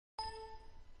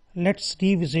Let's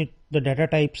revisit the data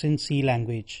types in C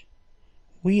language.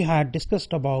 We had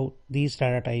discussed about these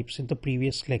data types in the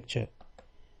previous lecture.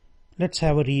 Let's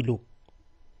have a relook.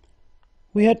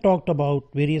 We had talked about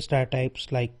various data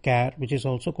types like char, which is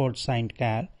also called signed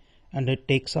char, and it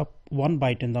takes up 1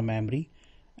 byte in the memory,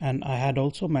 and I had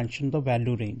also mentioned the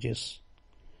value ranges.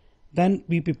 Then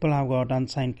we people have got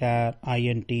unsigned char,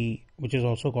 int, which is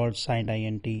also called signed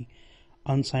int,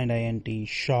 unsigned int,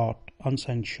 short,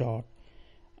 unsigned short,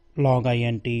 long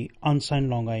int, unsigned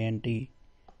long int.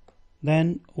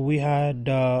 Then we had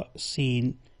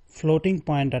seen floating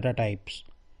point data types.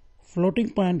 Floating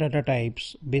point data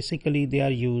types, basically they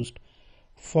are used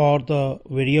for the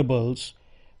variables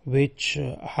which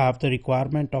have the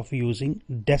requirement of using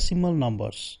decimal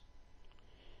numbers.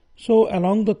 So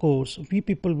along the course, we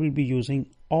people will be using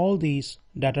all these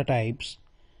data types.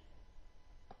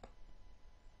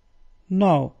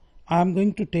 Now I am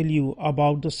going to tell you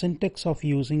about the syntax of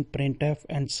using printf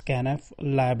and scanf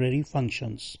library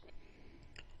functions.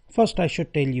 First, I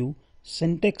should tell you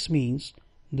syntax means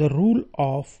the rule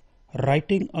of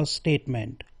writing a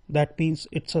statement. That means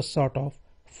it's a sort of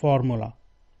formula.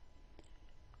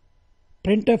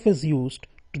 Printf is used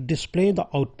to display the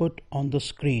output on the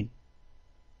screen.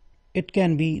 It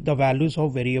can be the values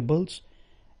of variables,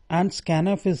 and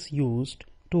scanf is used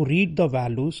to read the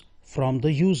values from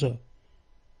the user.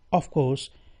 Of course,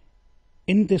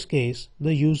 in this case,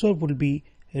 the user will be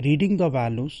reading the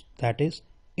values, that is,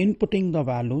 inputting the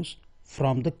values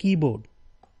from the keyboard.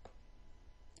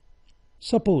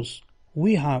 Suppose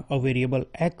we have a variable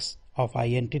x of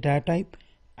int data type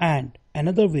and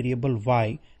another variable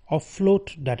y of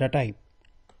float data type.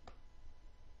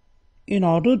 In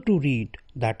order to read,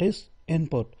 that is,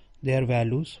 input their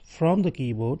values from the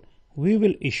keyboard, we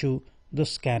will issue the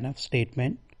scanf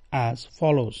statement as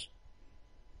follows.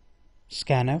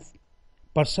 Scanf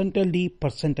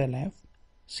 %d%f.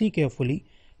 See carefully,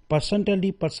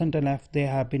 %d%f they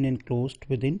have been enclosed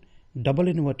within double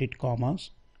inverted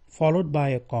commas, followed by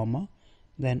a comma,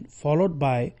 then followed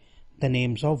by the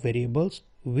names of variables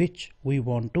which we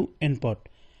want to input.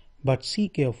 But see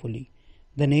carefully,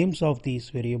 the names of these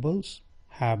variables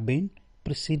have been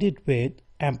preceded with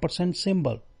ampersand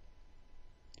symbol.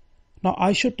 Now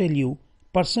I should tell you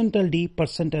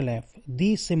 %d%f,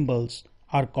 these symbols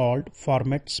are called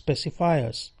format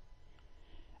specifiers,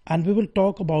 and we will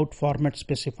talk about format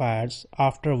specifiers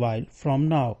after a while from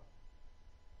now.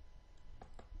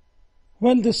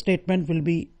 When this statement will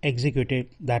be executed,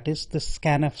 that is the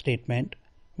scanf statement,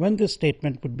 when this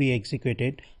statement would be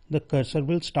executed, the cursor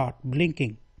will start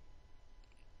blinking,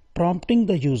 prompting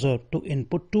the user to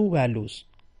input two values.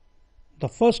 The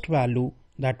first value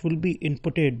that will be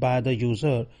inputted by the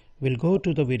user will go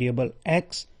to the variable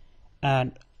x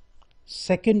and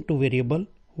second to variable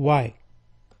y.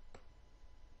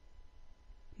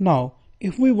 Now,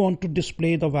 if we want to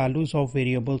display the values of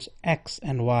variables x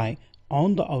and y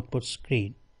on the output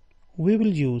screen, we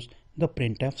will use the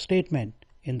printf statement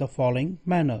in the following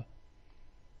manner.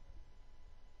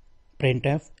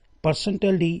 Printf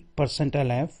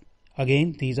 %d%f,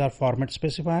 again these are format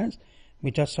specifiers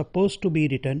which are supposed to be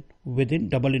written within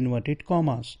double inverted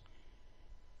commas,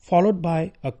 followed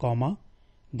by a comma,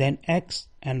 then x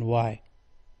and y.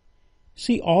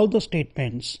 See, all the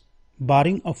statements,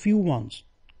 barring a few ones,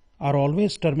 are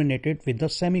always terminated with the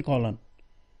semicolon.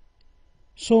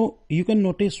 So you can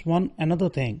notice another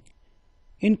thing.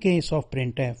 In case of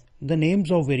printf, the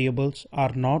names of variables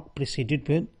are not preceded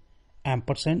with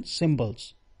ampersand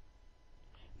symbols.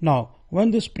 Now,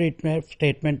 when this printf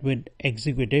statement will be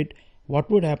executed, what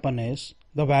would happen is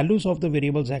the values of the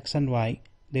variables x and y,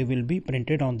 they will be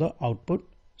printed on the output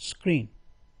screen.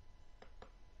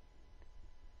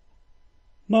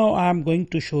 Now I am going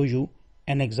to show you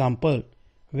an example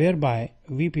whereby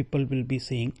we people will be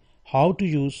seeing how to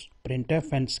use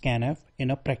printf and scanf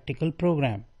in a practical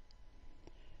program.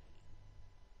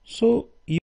 So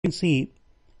you can see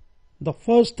the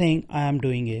first thing I am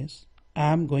doing is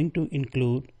I am going to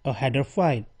include a header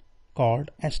file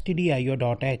called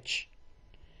stdio.h.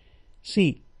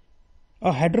 See,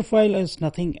 a header file is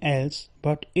nothing else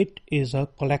but it is a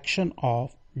collection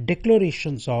of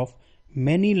declarations of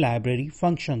many library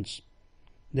functions.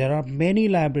 There are many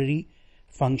library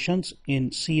functions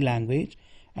in C language,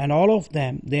 and all of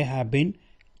them they have been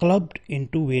clubbed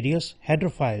into various header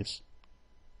files.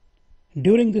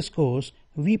 During this course,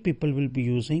 we people will be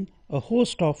using a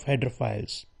host of header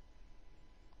files.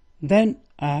 Then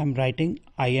I am writing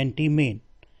int main.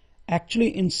 Actually,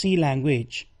 in C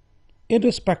language,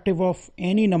 irrespective of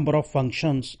any number of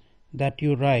functions that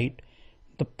you write,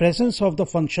 the presence of the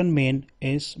function main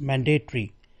is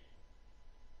mandatory.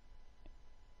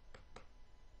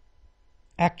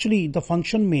 Actually, the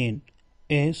function main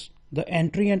is the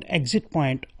entry and exit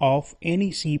point of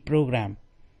any C program.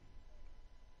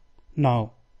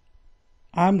 Now,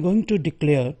 I am going to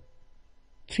declare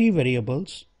 3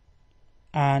 variables,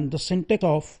 and the syntax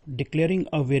of declaring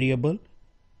a variable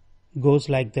goes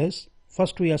like this.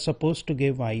 First, we are supposed to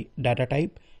give data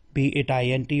type, be it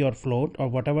int or float or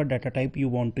whatever data type you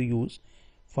want to use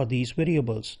for these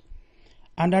variables.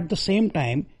 And at the same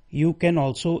time, you can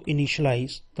also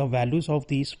initialize the values of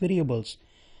these variables.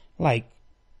 Like,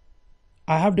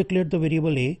 I have declared the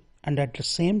variable a, and at the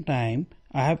same time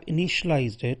I have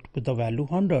initialized it with the value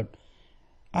 100.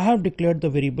 I have declared the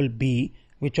variable b,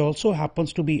 which also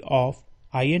happens to be of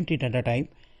int data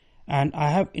type, and I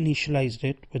have initialized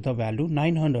it with the value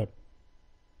 900.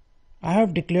 I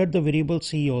have declared the variable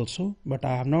c also, but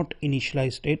I have not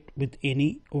initialized it with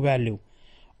any value.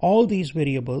 All these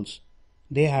variables,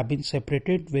 they have been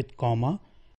separated with comma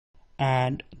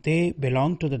and they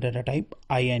belong to the data type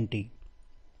int.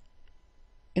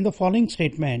 In the following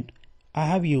statement, I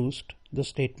have used the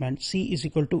statement c is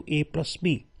equal to a plus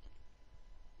b.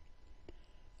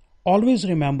 Always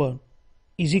remember,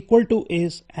 is equal to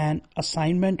is an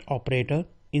assignment operator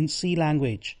in C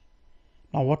language.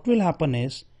 Now what will happen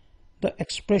is, the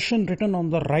expression written on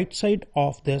the right side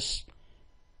of this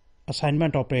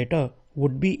assignment operator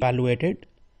would be evaluated,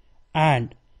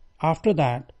 and after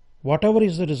that whatever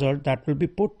is the result, that will be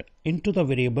put into the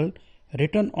variable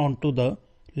written onto the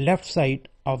left side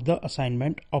of the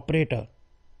assignment operator.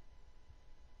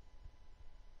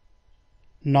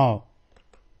 Now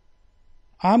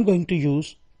I am going to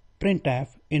use printf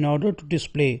in order to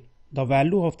display the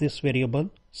value of this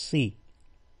variable c.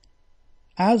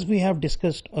 As we have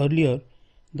discussed earlier,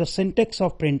 the syntax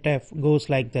of printf goes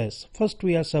like this. First,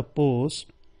 we are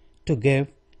supposed to give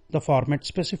the format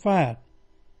specifier.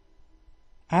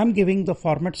 I am giving the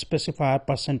format specifier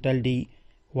 %d.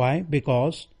 Why?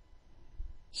 Because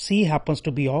C happens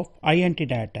to be of int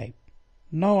data type.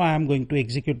 Now I am going to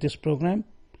execute this program.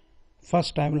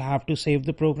 First, I will have to save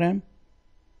the program.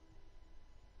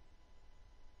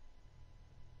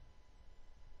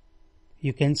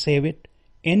 You can save it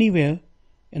anywhere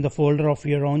in the folder of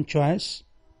your own choice.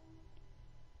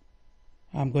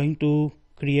 I'm going to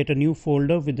create a new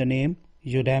folder with the name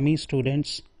Udemy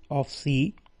Students of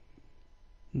C.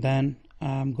 Then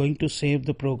I'm going to save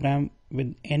the program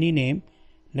with any name.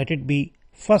 Let it be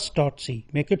first.c.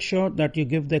 Make it sure that you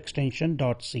give the extension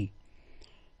 .c.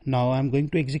 Now I'm going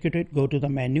to execute it. Go to the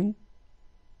menu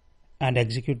and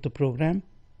execute the program.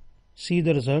 See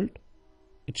the result.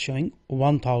 It's showing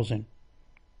 1000.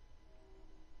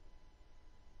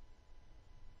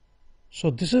 So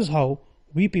this is how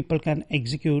we people can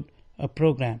execute a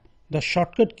program. The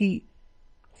shortcut key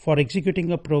for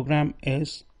executing a program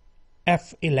is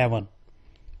F11,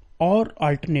 or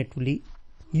alternatively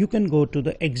you can go to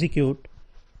the execute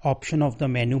option of the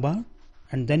menu bar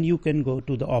and then you can go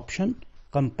to the option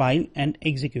compile and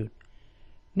execute.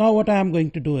 Now what I am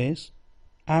going to do is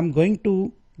I am going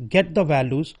to get the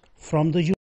values from the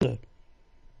user.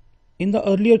 In the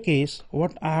earlier case,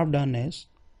 what I have done is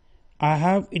I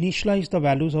have initialized the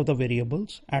values of the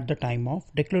variables at the time of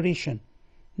declaration.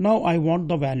 Now I want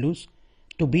the values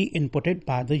to be inputted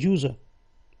by the user.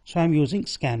 So I am using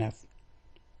scanf.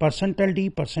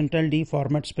 %d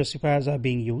format specifiers are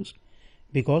being used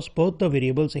because both the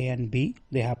variables a and b,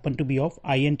 they happen to be of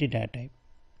int data type.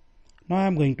 Now I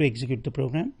am going to execute the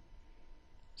program.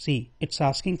 See, it's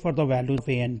asking for the values of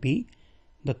a and b.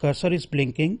 The cursor is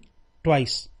blinking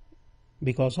twice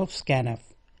because of scanf.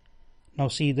 Now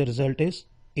see, the result is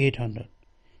 800.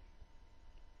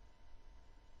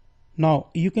 Now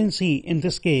you can see in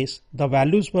this case the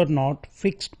values were not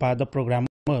fixed by the programmer,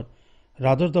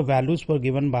 rather the values were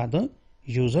given by the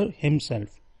user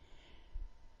himself.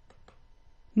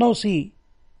 Now see,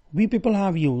 we people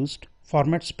have used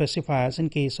format specifiers in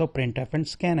case of printf and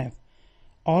scanf.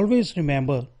 Always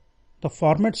remember, the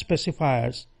format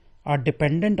specifiers are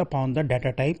dependent upon the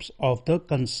data types of the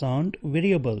concerned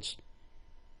variables.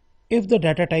 If the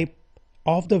data type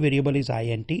of the variable is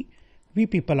int, we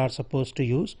people are supposed to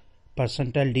use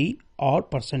 %d or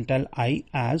 %i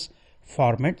as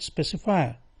format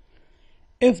specifier.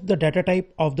 If the data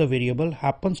type of the variable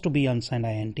happens to be unsigned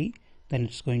int, then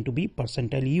it's going to be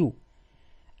 %u,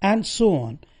 and so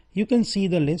on. You can see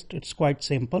the list. It's quite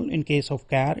simple. In case of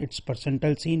char, it's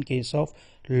 %c. In case of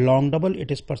long double, it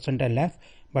is %lf.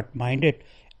 But mind it,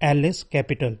 L is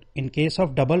capital. In case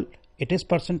of double, it is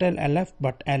 %lf,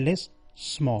 but L is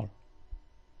small.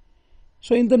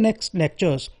 So in the next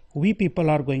lectures, we people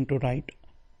are going to write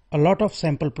a lot of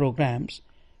sample programs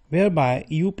whereby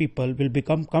you people will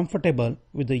become comfortable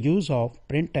with the use of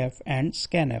printf and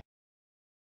scanf.